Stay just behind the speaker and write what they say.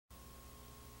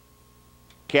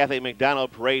Kathy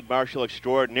McDonald, Parade Marshal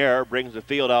Extraordinaire, brings the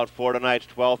field out for tonight's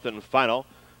 12th and final.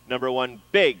 Number 1,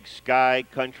 Big Sky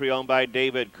Country, owned by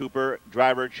David Cooper.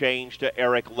 Driver change to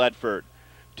Eric Ledford.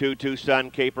 2,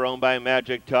 Tucson Caper, owned by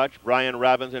Magic Touch. Brian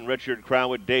Robbins and Richard Crown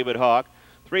with David Hawk.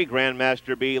 3,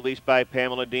 Grandmaster B, leased by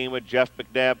Pamela Dean with Jeff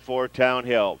McNabb for Town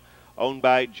Hill. Owned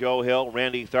by Joe Hill.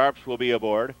 Randy Tharps will be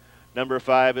aboard. Number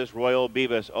 5 is Royal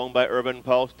Beavis, owned by Urban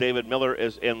Pulse. David Miller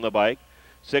is in the bike.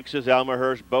 6 is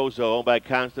Elmerhurst Bozo, owned by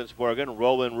Constance Morgan.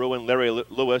 Roland Ruin, Larry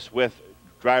Lewis with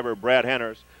driver Brad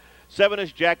Henners. 7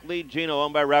 is Jack Lee Gino,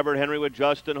 owned by Robert Henry with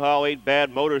Justin Hall. 8,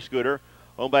 Bad Motor Scooter,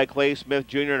 owned by Clay Smith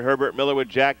Jr. and Herbert Miller with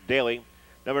Jack Daly.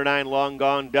 Number 9, Long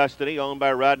Gone Destiny, owned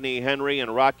by Rodney Henry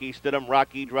and Rocky Stidham.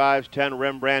 Rocky drives. 10,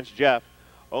 Rembrandt's Jeff,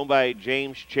 owned by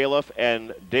James Chaliff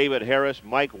and David Harris.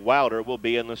 Mike Wilder will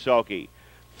be in the sulky.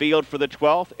 Field for the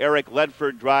 12th, Eric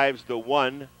Ledford drives the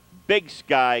 1, Big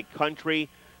Sky Country,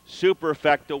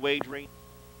 Superfecta wagering.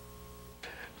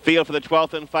 Field for the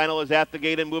 12th and final is at the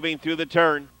gate and moving through the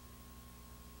turn.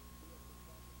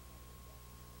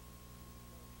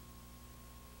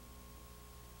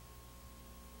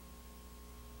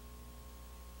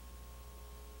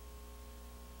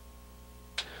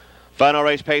 Final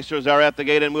race pacers are at the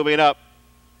gate and moving up.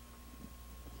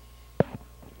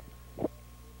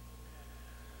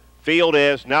 Field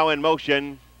is now in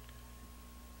motion.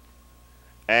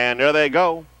 And there they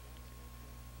go.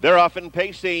 They're off and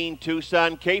pacing.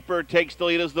 Tucson Caper takes the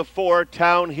lead as the 4.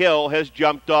 Town Hill has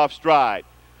jumped off stride.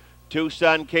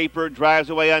 Tucson Caper drives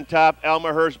away on top.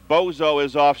 Elmerhurst Bozo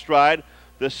is off stride.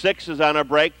 The 6 is on a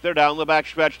break. They're down the back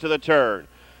stretch to the turn.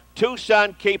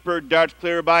 Tucson Caper darts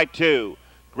clear by 2.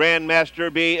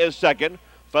 Grandmaster B is second,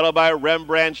 followed by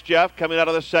Rembrandt's Jeff coming out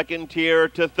of the second tier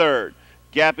to third.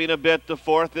 Gapping a bit, the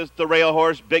 4th is the Rail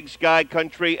Horse Big Sky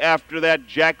Country. After that,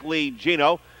 Jack Lee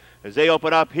Gino, as they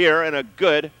open up here in a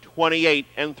good 28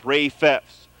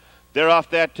 3/5. They're off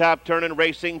that top turn and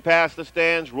racing past the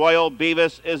stands. Royal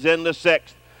Beavis is in the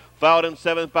 6th, followed in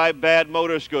 7th by Bad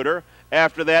Motor Scooter.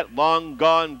 After that, Long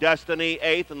Gone Destiny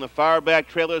 8th, and the far back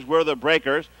trailers were the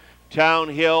breakers. Town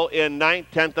Hill in 9th,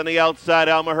 10th on the outside,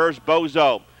 Elmerhurst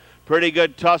Bozo. Pretty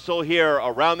good tussle here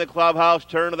around the clubhouse,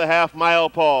 turn to the half-mile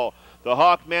pole. The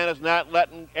Hawkman is not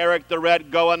letting Eric the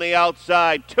Red go on the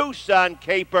outside. Tucson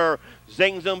Caper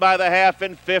zings him by the half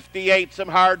in 58. Some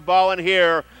hard ball in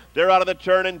here. They're out of the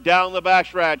turn and down the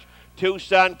backstretch.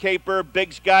 Tucson Caper,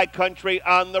 Big Sky Country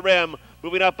on the rim.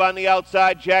 Moving up on the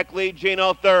outside, Jack Lee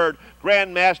Gino 3rd.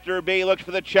 Grandmaster B looks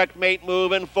for the checkmate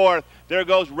move in 4th. There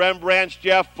goes Rembrandt's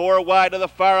Jeff 4 wide to the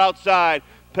far outside.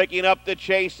 Picking up the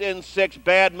chase in 6,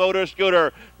 Bad Motor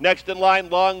Scooter. Next in line,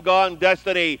 Long Gone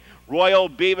Destiny. Royal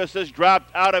Beavis has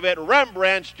dropped out of it.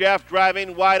 Rembrandt's Jeff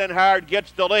driving wide and hard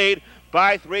gets the lead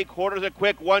by 3/4, a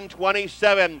quick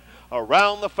 127.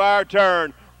 Around the far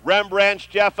turn, Rembrandt's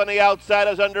Jeff on the outside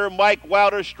is under Mike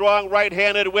Wilder's strong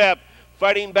right-handed whip.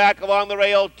 Fighting back along the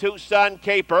rail, Tucson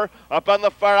Caper. Up on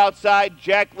the far outside,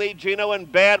 Jack Lee Gino and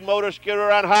Bad Motor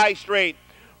Scooter on High Street.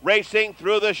 Racing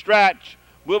through the stretch.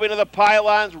 Moving to the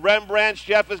pylons, Rembrandt's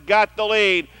Jeff has got the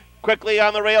lead. Quickly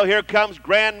on the rail, here comes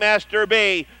Grandmaster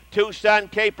B. Tucson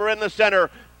Caper in the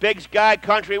center. Big Sky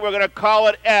Country, we're going to call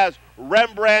it as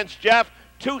Rembrandt's Jeff,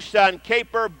 Tucson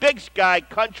Caper, Big Sky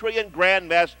Country, and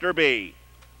Grandmaster B.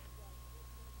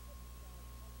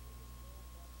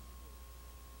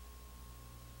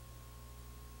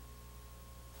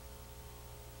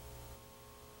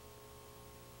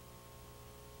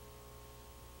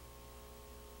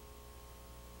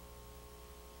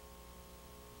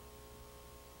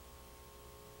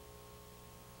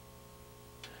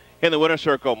 In the winner's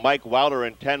circle, Mike Wilder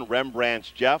in 10, Rembrandt's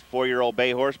Jeff. 4-year-old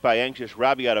bay horse by Anxious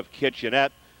Robbie out of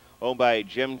Kitchenette, owned by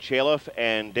Jim Chaliff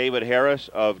and David Harris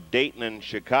of Dayton and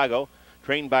Chicago.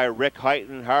 Trained by Rick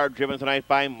Heighton, hard driven tonight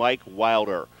by Mike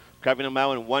Wilder. Covering him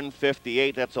out in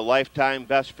 158, that's a lifetime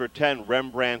best for 10,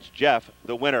 Rembrandt's Jeff,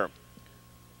 the winner.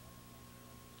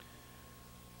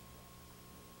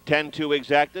 10-2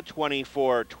 exacta,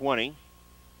 24-20.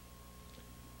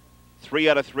 3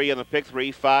 out of 3 on the pick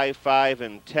 3, 5, 5,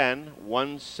 and 10,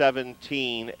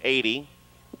 117.80.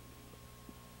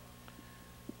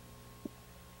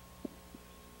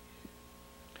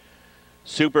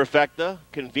 Superfecta,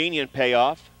 convenient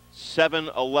payoff,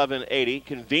 711.80.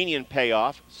 Convenient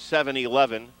payoff,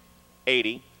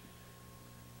 711.80.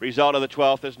 Result of the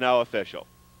 12th is now official.